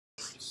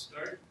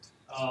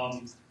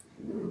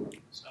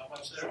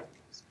Stopwatch there.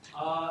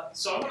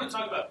 So I want to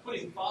talk about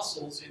putting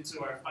fossils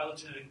into our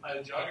phylogenetic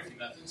biogeography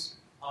methods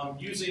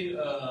using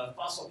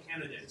fossil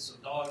candidates, so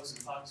dogs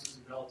and foxes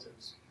and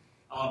relatives.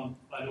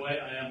 By the way,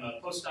 I am a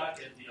postdoc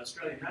at the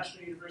Australian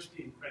National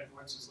University in Craig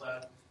Lawrence's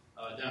lab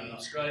down in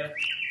Australia.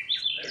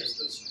 There's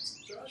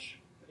this, Josh.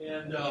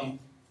 And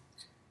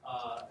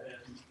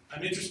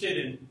I'm interested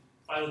in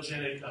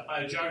phylogenetic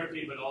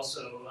biogeography, but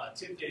also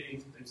tip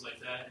dating, things like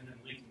that, and then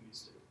linking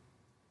these two.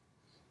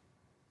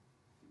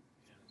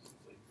 And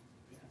hopefully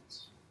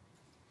advance.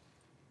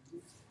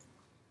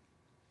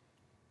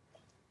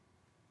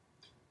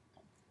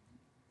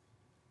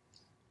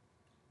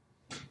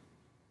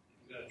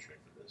 I've got a trick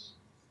for this.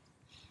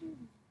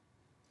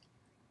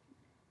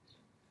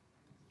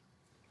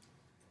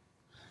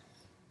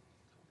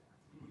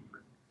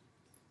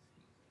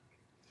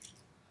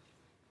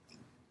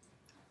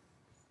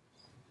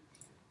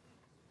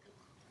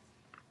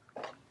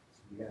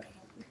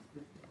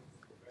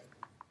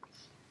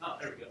 Oh,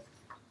 there we go.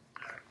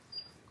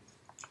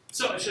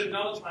 So I should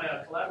acknowledge my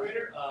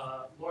collaborator,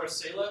 Laura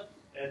Säilä,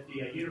 at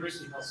the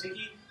University of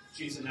Helsinki.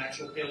 She's an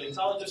actual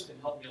paleontologist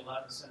and helped me a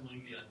lot in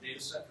assembling the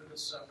data set for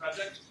this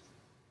project.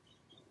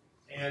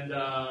 And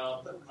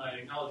I'll put my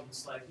acknowledgement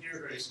slide here,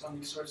 various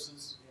funding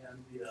sources,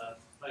 and the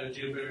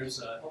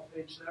Biogeographic's help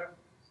page there.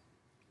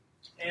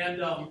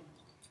 And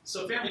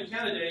so family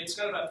Canidae, it's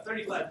got about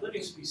 35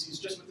 living species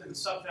just within the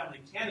subfamily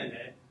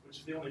Canidae, which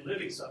is the only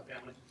living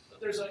subfamily. But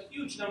there's a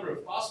huge number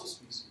of fossil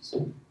species.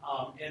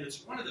 And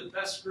it's one of the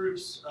best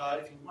groups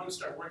if you want to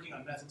start working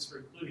on methods for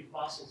including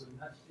fossils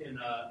in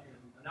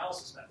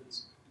analysis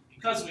methods,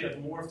 because we have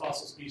more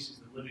fossil species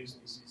than living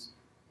species.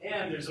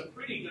 And there's a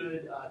pretty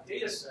good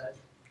data set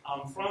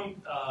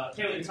from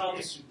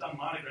paleontologists who've done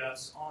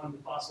monographs on the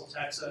fossil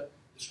taxa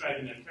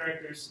describing their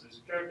characters. So there's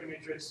a character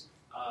matrix.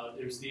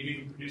 They've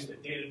even produced a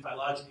dated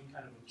phylogeny,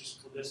 kind of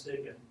just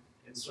cladistic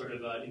and sort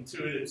of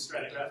intuitive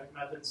stratigraphic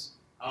methods.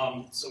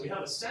 So we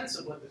have a sense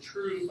of what the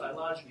true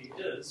phylogeny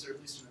is, or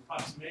at least an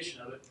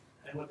approximation of it,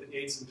 and what the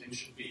dates and things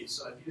should be.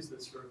 So I've used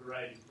this for a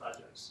variety of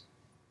projects.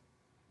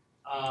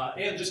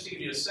 And just to give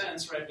you a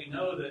sense, right, we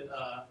know that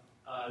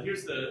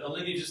here's a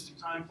lineages through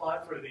time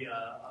plot for the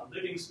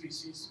living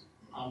species.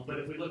 But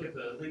if we look at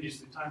the lineages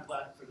through time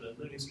plot for the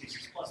living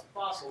species plus the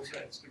fossils,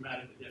 right, it's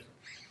dramatically different.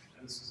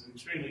 And this is an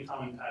extremely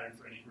common pattern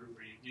for any group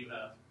where you do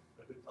have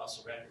a good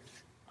fossil record.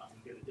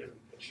 You get a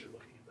different picture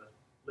looking at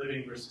the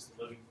living versus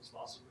the living plus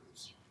fossil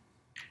groups.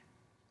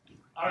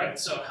 All right,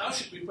 so how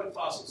should we put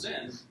fossils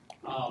in?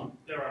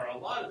 There are a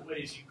lot of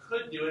ways you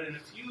could do it, and a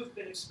few have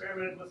been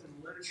experimented with in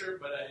the literature,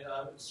 but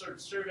I sort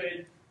of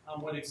surveyed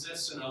what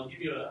exists, and I'll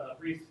give you a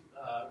brief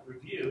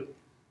review.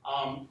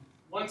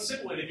 One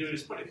simple way to do it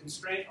is put a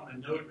constraint on a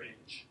node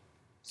range.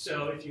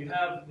 So if you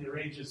have the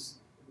ranges,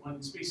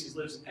 one species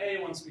lives in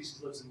A, one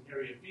species lives in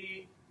area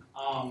B.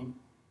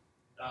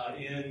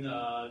 In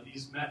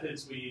these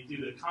methods, we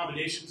do the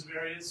combinations of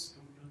areas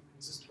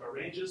consist of our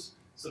ranges.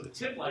 So the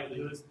tip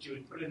likelihoods that you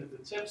would put into the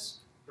tips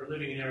for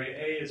living in area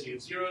A is you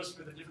have zeros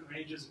for the different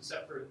ranges,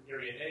 except for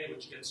area A,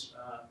 which gets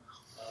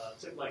a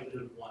tip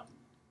likelihood of 1.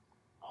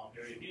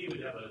 Area B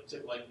would have a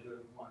tip likelihood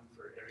of 1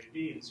 for area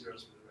B and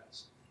zeros for the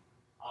rest.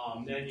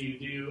 Then you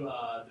do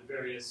the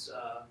various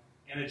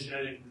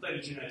anagenetic and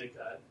phylogenetic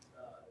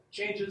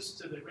changes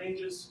to the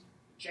ranges,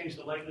 change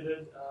the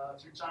likelihood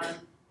through time,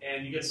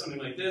 and you get something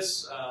like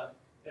this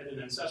at an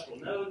ancestral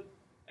node.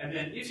 And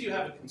then if you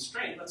have a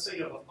constraint, let's say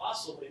you have a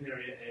fossil in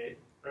area A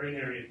or in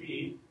area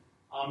B,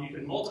 you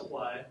can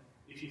multiply.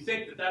 If you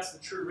think that that's the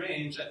true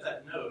range at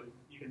that node,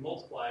 you can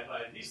multiply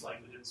by these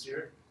likelihoods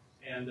here,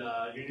 and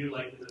your new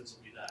likelihoods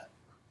will be that.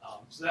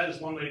 So that is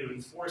one way to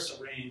enforce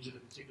a range at a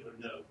particular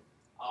node.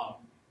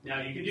 Now,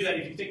 you can do that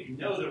if you think you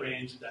know the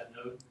range at that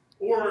node,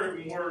 or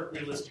more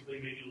realistically,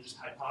 maybe you'll just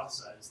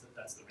hypothesize that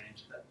that's the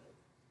range at that node.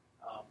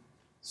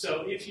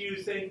 So if you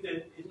think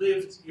that it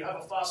lived, you have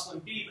a fossil in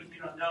B, but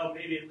you don't know,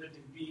 maybe it lived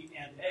in B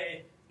and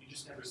A, you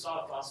just never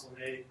saw a fossil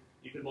in A,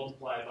 you can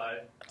multiply by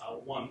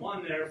 1,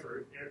 1 there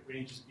for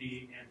ranges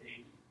B and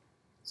AB.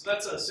 So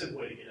that's a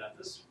simple way to get at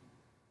this.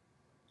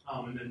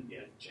 And then, yeah,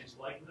 change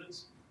the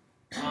likelihoods.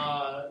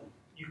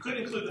 You could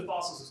include the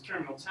fossils as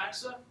terminal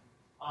taxa.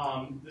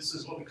 This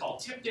is what we call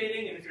tip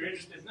dating, and if you're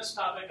interested in this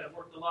topic, I've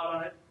worked a lot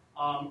on it.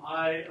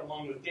 I,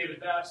 along with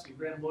David Babst and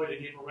Graham Lloyd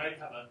and April Wright,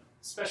 have a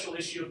special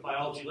issue of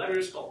Biology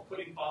Letters called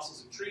Putting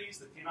Fossils in Trees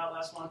that came out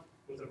last month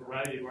with a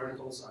variety of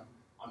articles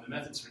on the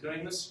methods for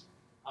doing this.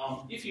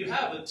 If you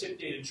have a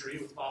tip-dated tree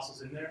with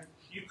fossils in there,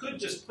 you could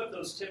just put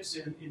those tips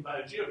in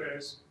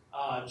Biogeography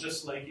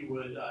just like you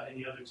would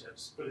any other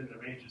tips, put in the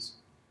ranges.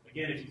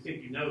 Again, if you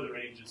think you know the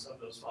ranges of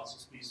those fossil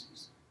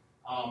species.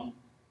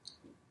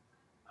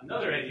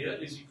 Another idea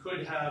is you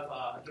could have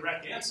a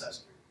direct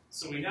ancestor.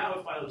 So we now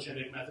have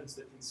phylogenetic methods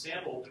that can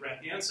sample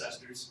direct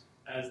ancestors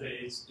as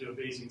they do a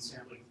Bayesian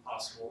sampling of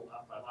possible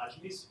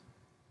phylogenies.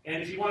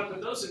 And if you want to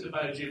put those into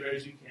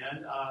Biogeography, you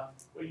can.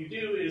 What you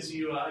do is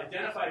you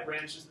identify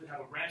branches that have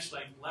a branch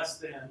length less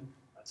than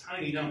a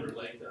tiny number,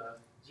 like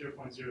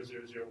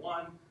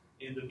 0.0001,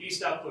 and the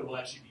beast output will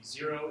actually be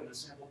 0 in the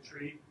sample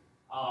tree.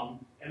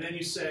 And then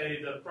you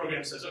say, the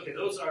program says, okay,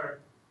 those are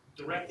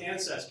direct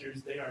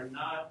ancestors. They are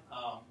not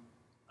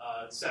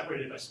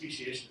separated by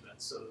speciation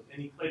events. So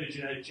any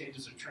phylogenetic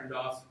changes are turned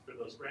off for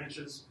those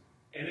branches.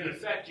 And in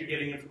effect, you're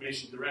getting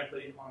information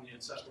directly on the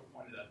ancestral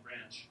point of that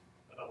branch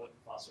about what the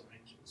fossil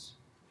range is.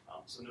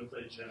 So no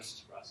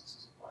phylogenesis process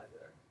is applied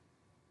there.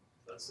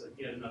 That's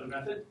again another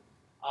method.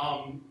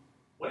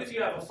 What if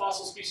you have a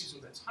fossil species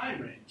with a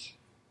time range?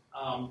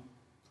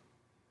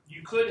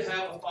 You could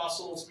have a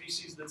fossil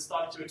species that's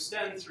thought to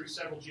extend through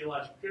several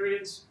geologic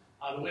periods.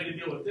 The way to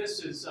deal with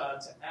this is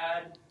to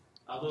add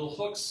little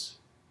hooks.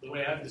 The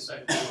way I've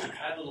decided to do it,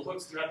 add little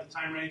hooks throughout the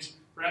time range,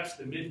 perhaps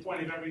the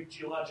midpoint of every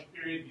geologic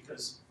period,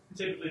 because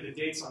typically the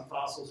dates on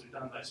fossils are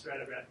done by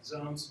stratigraphic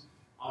zones.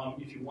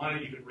 If you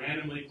wanted, you could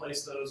randomly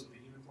place those with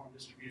a uniform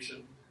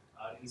distribution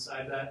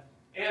inside that,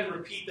 and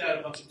repeat that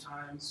a bunch of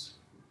times.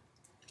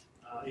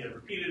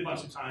 Repeat it a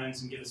bunch of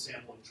times and get a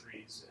sample of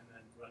trees, and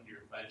then run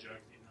your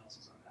biogeography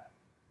analysis on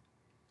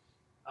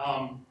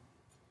that.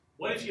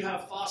 What if you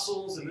have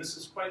fossils, and this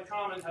is quite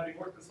common having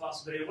worked with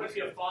fossil data, what if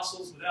you have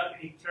fossils without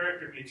any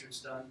character matrix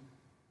done?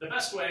 The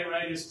best way,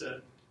 right, is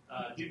to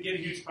get a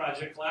huge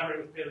project,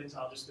 collaborate with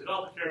paleontologists,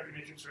 develop a character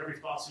matrix for every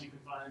fossil you can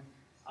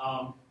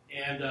find,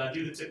 and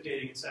do the tip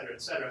dating, et cetera,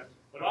 et cetera.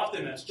 But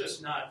often that's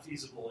just not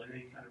feasible in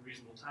any kind of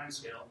reasonable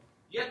timescale.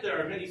 Yet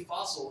there are many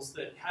fossils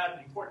that have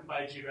important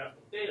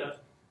biogeographical data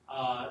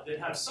that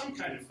have some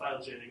kind of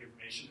phylogenetic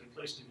information. They're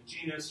placed in a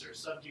genus or a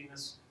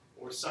subgenus,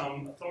 or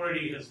some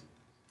authority has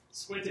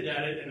squinted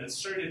at it and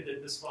asserted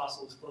that this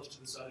fossil is close to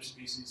this other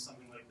species,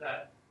 something like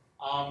that.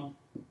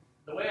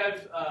 The way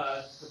I've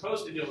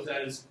proposed to deal with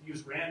that is you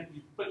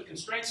put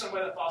constraints on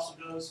where that fossil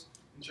goes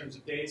in terms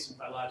of dates and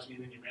phylogeny,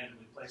 and then you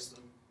randomly place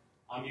them.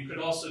 You could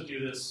also do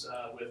this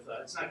with,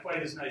 it's not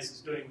quite as nice as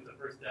doing with a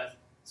birth-death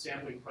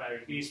sampling prior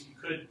to beast. You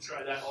could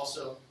try that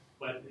also,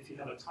 but if you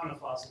have a ton of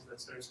fossils, that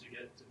starts to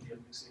get to be a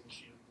mixing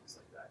issue and things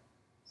like that.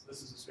 So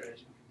this is a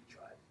strategy that can be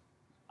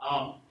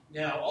tried.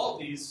 Now, all of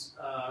these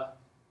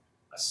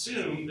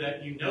assume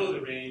that you know the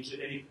range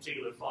at any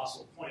particular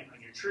fossil point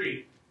on your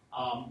tree.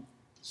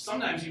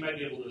 Sometimes you might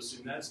be able to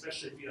assume that,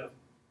 especially if you have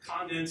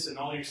continents and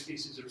all your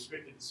species are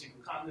restricted to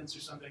single continents or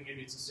something.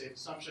 Maybe it's a safe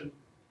assumption,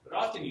 but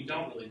often you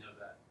don't really know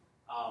that.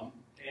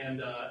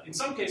 In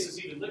some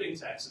cases, even living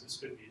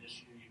taxa could be an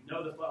issue. You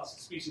know the fossil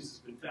species has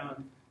been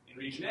found in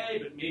region A,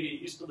 but maybe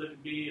it used to live in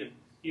B and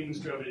humans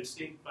drove it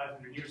extinct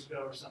 500 years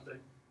ago or something,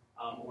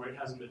 or it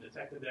hasn't been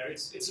detected there.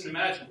 It's an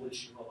imaginable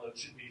issue, although it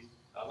should be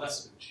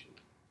less of an issue.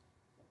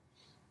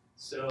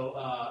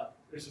 So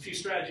there's a few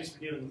strategies for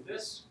dealing with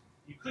this.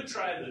 You could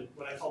try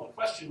what I call the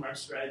question mark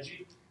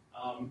strategy.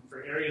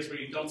 For areas where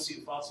you don't see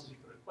the fossils, you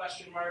put a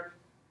question mark,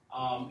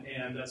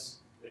 and that's,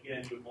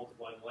 again, you would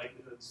multiply the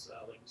likelihoods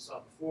like we saw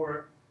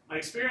before. My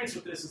experience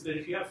with this is that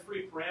if you have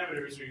free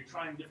parameters or you're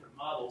trying different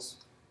models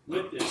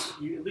with this,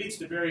 it leads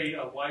to very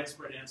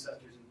widespread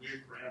ancestors and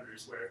weird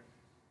parameters where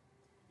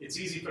it's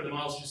easy for the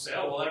models to just say,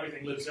 oh, well,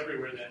 everything lives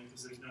everywhere then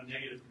because there's no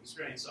negative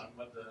constraints on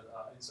what the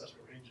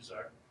ancestral ranges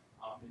are,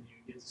 and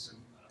you get to some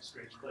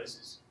strange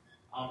places.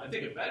 I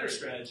think a better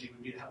strategy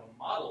would be to have a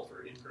model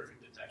for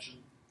imperfect detection.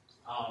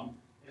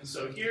 And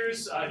so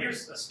here's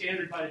a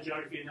standard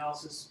biogeography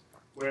analysis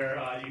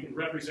where you can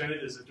represent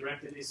it as a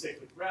directed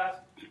acyclic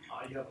graph.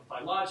 You have a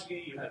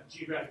phylogeny, you have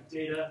geographic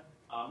data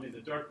in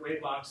the dark gray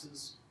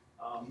boxes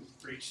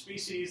for each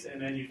species, and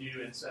then you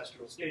do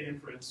ancestral state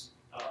inference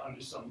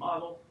under some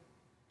model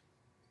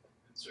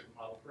and certain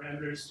model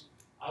parameters.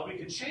 We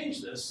could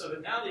change this so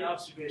that now the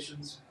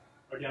observations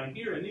are down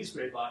here in these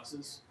gray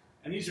boxes,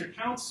 and these are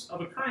counts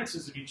of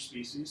occurrences of each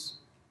species,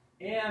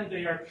 and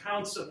they are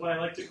counts of what I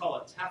like to call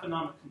a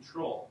taphonomic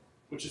control,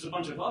 which is a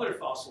bunch of other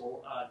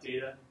fossil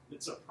data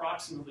that's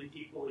approximately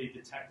equally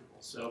detectable.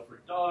 So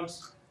for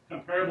dogs,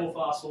 comparable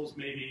fossils,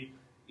 maybe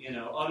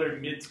other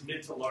mid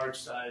to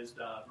large-sized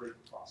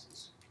vertebrate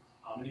fossils.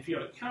 And if you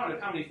have a count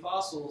of how many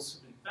fossils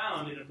have been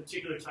found in a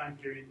particular time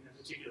period in a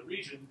particular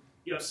region,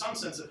 you have some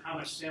sense of how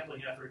much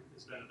sampling effort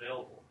has been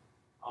available.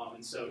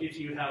 And so if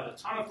you have a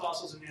ton of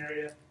fossils in the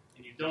area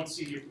and you don't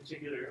see your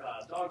particular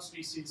dog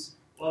species,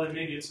 well, then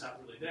maybe it's not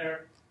really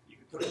there. You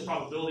can put a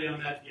probability on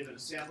that given a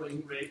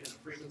sampling rate and a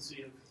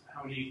frequency of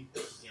how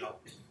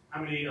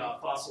many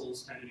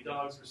fossils tend to be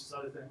dogs versus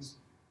other things.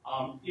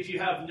 If you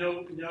have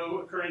no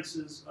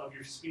occurrences of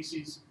your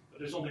species, but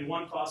there's only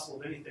one fossil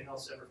of anything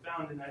else ever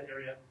found in that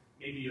area,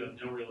 maybe you have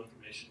no real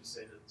information to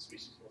say that the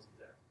species wasn't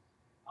there.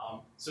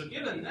 So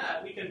given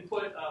that, we can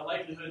put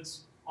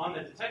likelihoods on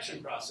the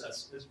detection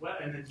process as well,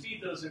 and then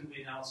feed those into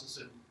the analysis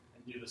and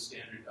do the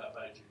standard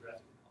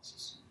biogeographic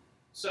analysis.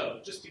 So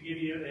just to give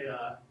you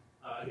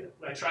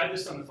I tried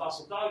this on the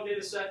fossil dog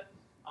data set.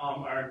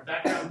 Our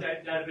background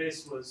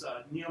database was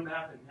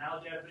NeoMap and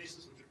NOW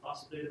databases, which are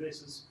fossil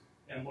databases,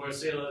 and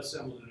Säilä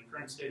assembled an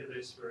occurrence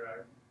database for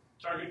our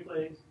target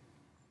clade.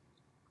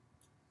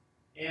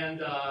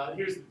 And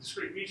here's the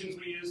discrete regions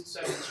we used,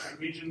 7 discrete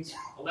regions,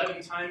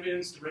 11 time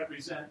bins to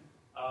represent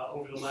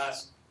over the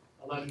last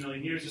 11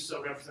 million years or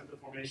so, represent the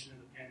formation of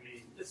the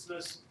Panamanian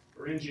Isthmus.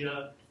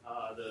 Beringia,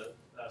 the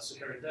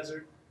Sahara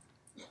Desert.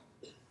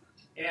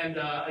 And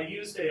I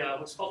used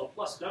what's called a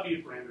plus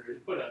W parameter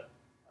to put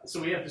so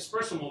we have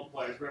dispersal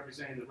multipliers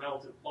representing the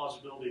relative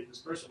plausibility of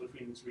dispersal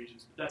between these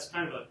regions, but that's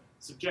kind of a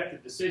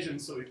subjective decision,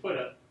 so we put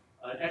an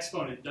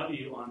exponent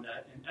W on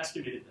that and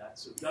estimated that.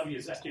 So W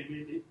is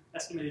estimated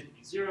to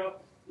be 0.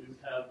 We would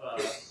have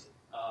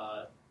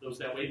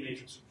that weight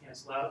matrix would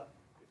cancel out.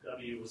 If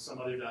W was some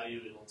other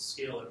value, it'll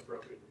scale it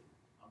appropriately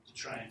to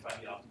try and find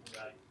the optimal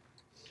value.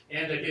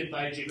 And I did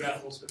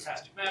biogeographical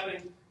stochastic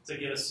mapping to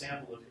get a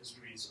sample of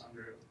histories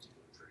under a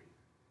particular tree.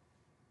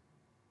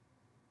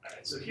 All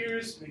right, so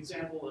here's an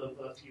example of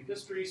a few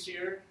histories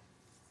here.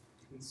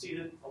 You can see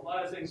that a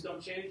lot of things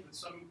don't change, but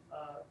some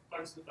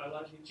parts of the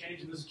phylogeny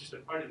change, and this is just a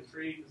part of the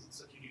tree because it's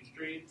such a huge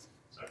tree. It's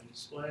hard to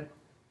display.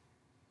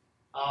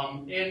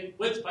 And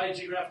with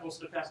biogeographical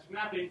stochastic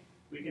mapping,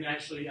 we can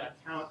actually get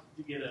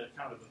a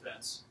count of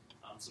events.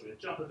 So we have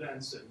jump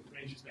events and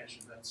range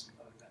expansion events and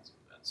other kinds of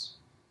events.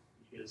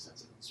 You get a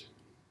sense of uncertainty.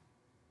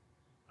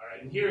 All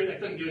right, and here I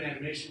couldn't do an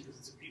animation because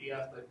it's a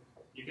PDF, but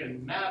you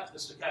can map the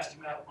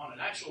stochastic map on an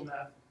actual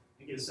map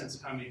and get a sense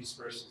of how many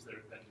dispersals there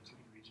have been between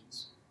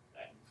regions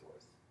back and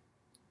forth.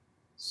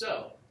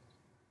 So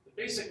the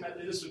basic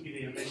method, this would be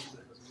the animation,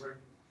 but it doesn't work.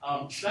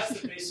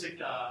 That's the basic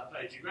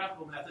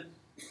biogeographical method,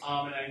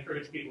 and I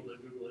encourage people to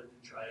Google it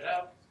and try it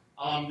out.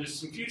 There's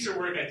some future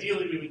work.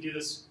 Ideally, we would do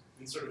this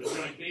in sort of a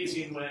joint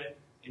Bayesian way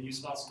and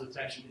use fossil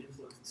detection to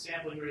influence the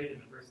sampling rate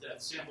and the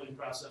birth-death sampling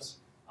process.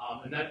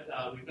 And that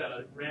we've got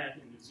a grant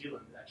in New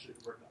Zealand actually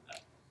to work on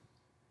that.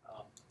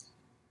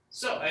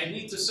 So I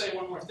need to say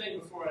one more thing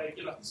before I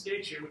get off the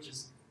stage here, which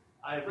is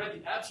I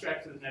read the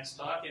abstract for the next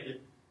talk, and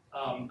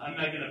I'm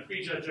not going to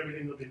prejudge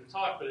everything that'll be in the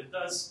talk, but it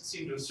does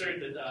seem to assert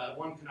that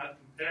one cannot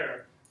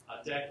compare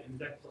DEC and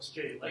DEC plus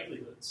J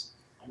likelihoods,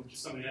 which is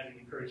something I've been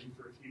encouraging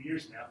for a few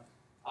years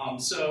now.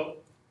 So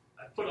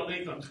I put a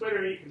link on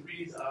Twitter. You can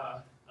read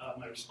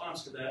my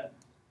response to that.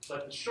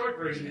 But the short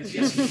version is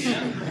yes, we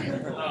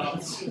can.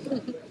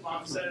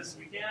 Mom says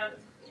we can.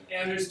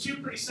 And there's two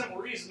pretty simple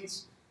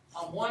reasons.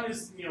 One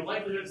is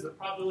likelihood is the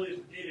probability of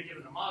the data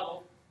given a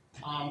model.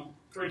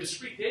 For a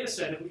discrete data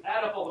set, if we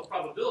add up all the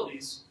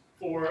probabilities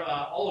for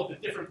all of the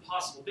different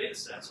possible data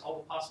sets, all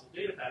the possible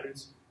data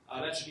patterns,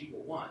 that should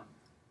equal 1.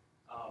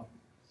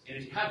 And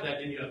if you have that,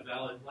 then you have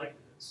valid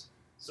likelihoods.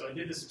 So I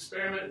did this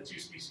experiment, a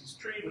 2-species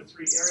tree with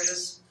 3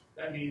 areas.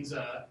 That means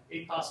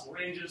 8 possible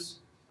ranges,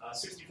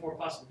 64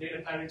 possible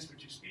data patterns for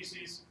 2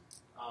 species.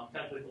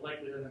 Calculate the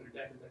likelihood under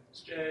DEC and DEC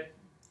plus J.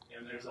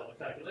 And there's all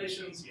the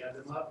calculations. You add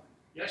them up.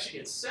 You actually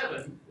get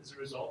 7 as a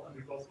result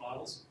under both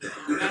models.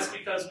 And that's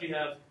because we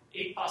have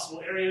 8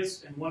 possible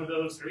areas, and one of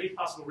those are 8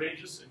 possible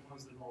ranges, and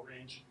one's the null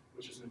range,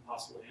 which is an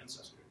impossible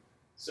ancestor.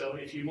 So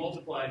if you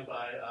multiplied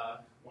by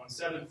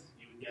 1/7,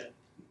 you would get,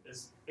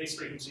 as base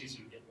frequencies,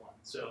 you would get 1.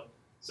 So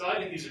I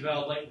think these are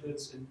valid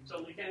likelihoods, and you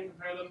totally can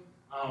compare them.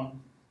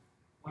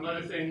 One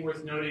other thing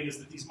worth noting is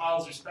that these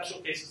models are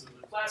special cases of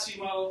the Class C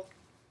model.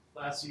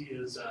 Class C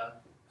is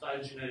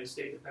phylogenetic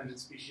state-dependent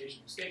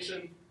speciation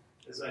extinction.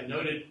 As I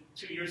noted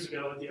 2 years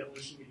ago at the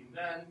evolution meeting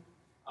then,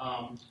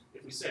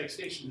 if we set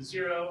extinction to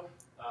 0,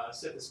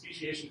 set the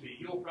speciation to be a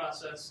Yule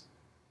process,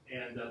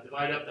 and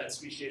divide up that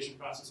speciation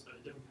process by the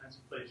different kinds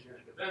of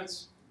phylogenetic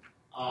events,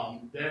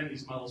 then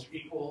these models are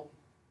equal,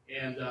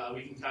 and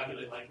we can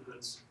calculate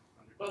likelihoods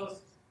under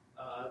both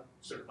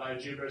sort of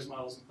biogeographic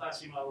models and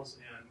Class C models,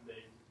 and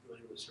they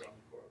really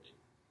strongly correlate.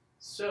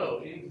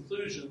 So, in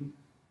conclusion,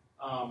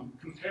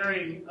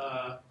 comparing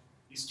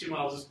these 2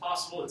 models is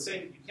possible, and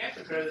saying that you can't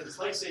compare them is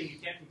like saying you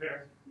can't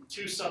compare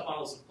 2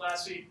 submodels of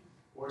Class C,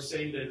 or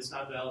saying that it's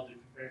not valid to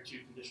compare 2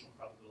 conditional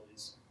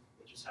probabilities,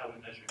 which is how we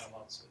measure how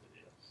well it's the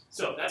data.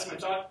 So that's my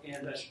talk,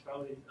 and I should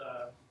probably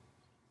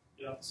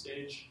get off the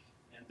stage,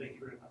 and thank you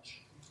very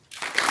much.